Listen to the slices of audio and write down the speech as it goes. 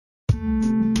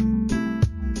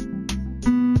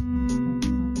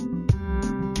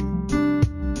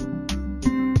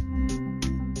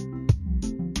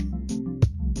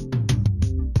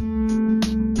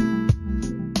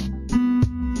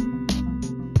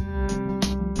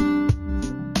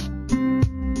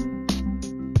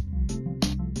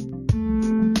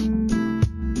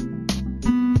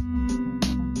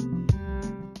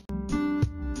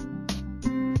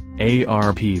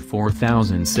ARP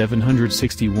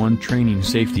 4761 Training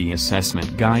Safety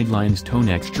Assessment Guidelines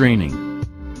Tonex Training.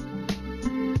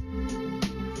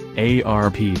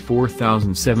 ARP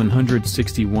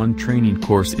 4761 training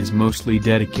course is mostly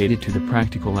dedicated to the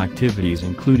practical activities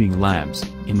including labs,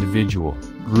 individual,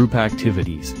 group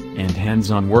activities, and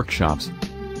hands-on workshops.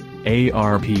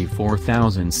 ARP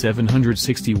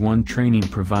 4761 training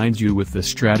provides you with the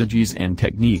strategies and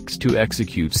techniques to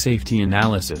execute safety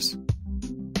analysis.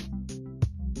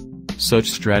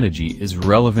 Such strategy is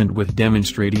relevant with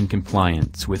demonstrating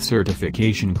compliance with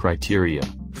certification criteria,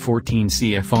 14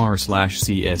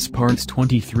 CFR/CS Parts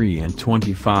 23 and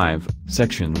 25,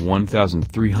 Section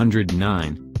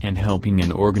 1309, and helping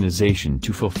an organization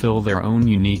to fulfill their own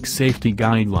unique safety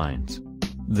guidelines.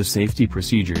 The safety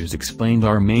procedures explained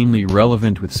are mainly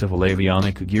relevant with civil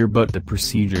avionic gear, but the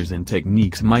procedures and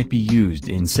techniques might be used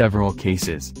in several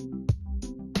cases.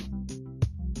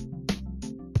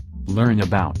 Learn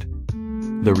about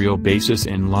the real basis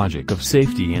and logic of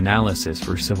safety analysis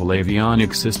for civil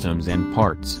avionic systems and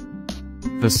parts.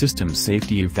 The system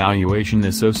safety evaluation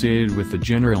associated with the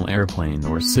general airplane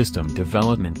or system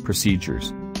development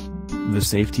procedures. The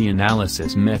safety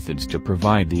analysis methods to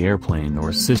provide the airplane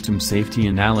or system safety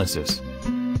analysis.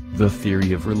 The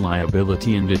theory of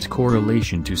reliability and its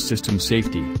correlation to system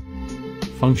safety.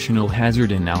 Functional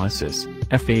hazard analysis,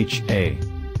 FHA.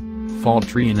 Fault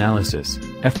tree analysis,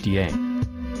 FDA.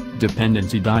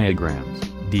 Dependency diagrams,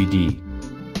 DD.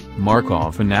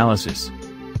 Markov analysis.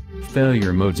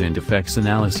 Failure modes and effects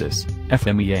analysis,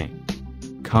 FMEA.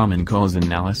 Common cause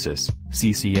analysis,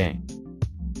 CCA.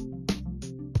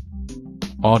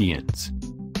 Audience.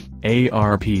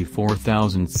 ARP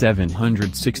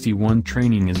 4761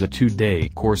 training is a 2-day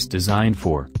course designed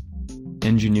for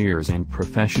engineers and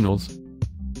professionals,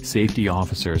 safety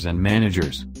officers and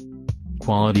managers,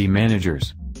 quality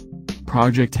managers,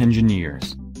 project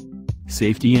engineers,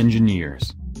 safety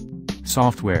engineers,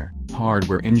 software,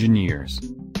 hardware engineers,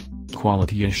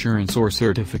 quality assurance or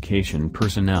certification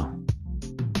personnel.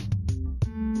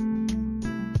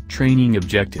 Training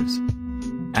objectives.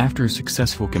 After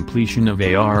successful completion of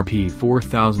ARP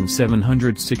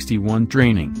 4761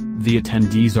 training, the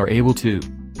attendees are able to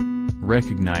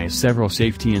recognize several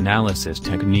safety analysis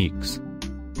techniques,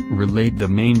 relate the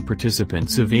main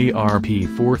participants of ARP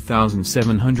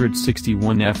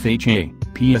 4761 FHA,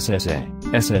 PSSA,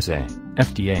 SSA,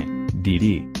 FDA,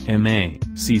 DD, MA,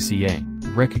 CCA,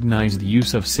 recognize the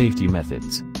use of safety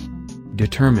methods,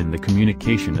 determine the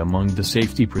communication among the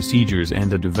safety procedures and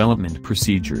the development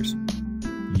procedures,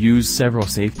 use several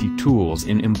safety tools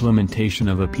in implementation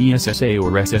of a PSSA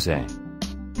or SSA,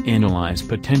 analyze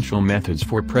potential methods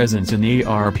for presence in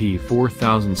ARP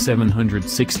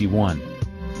 4761,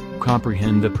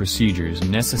 comprehend the procedures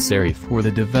necessary for the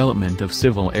development of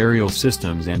civil aerial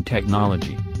systems and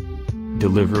technology,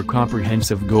 deliver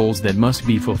comprehensive goals that must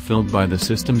be fulfilled by the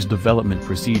system's development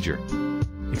procedure,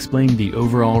 explain the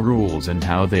overall rules and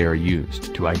how they are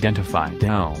used to identify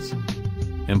DALs,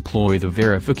 employ the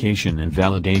verification and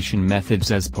validation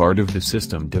methods as part of the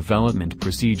system development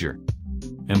procedure,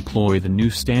 employ the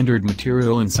new standard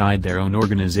material inside their own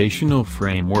organizational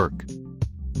framework,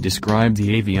 describe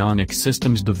the avionic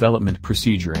systems development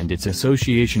procedure and its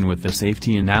association with the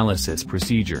safety analysis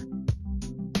procedure.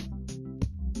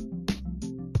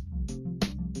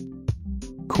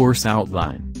 Course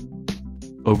outline.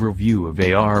 Overview of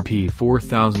ARP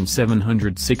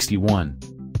 4761.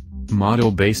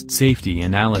 Model-based safety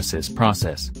analysis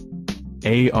process.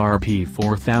 ARP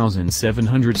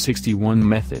 4761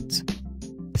 methods.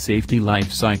 Safety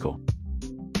life cycle.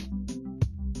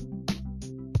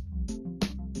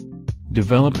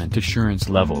 Development assurance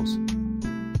levels.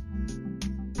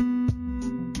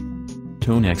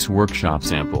 Tonex workshop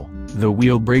sample, the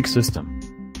wheel brake system.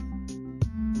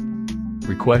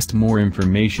 Request more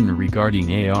information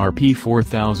regarding ARP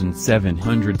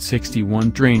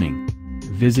 4761 training.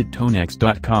 Visit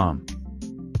tonex.com.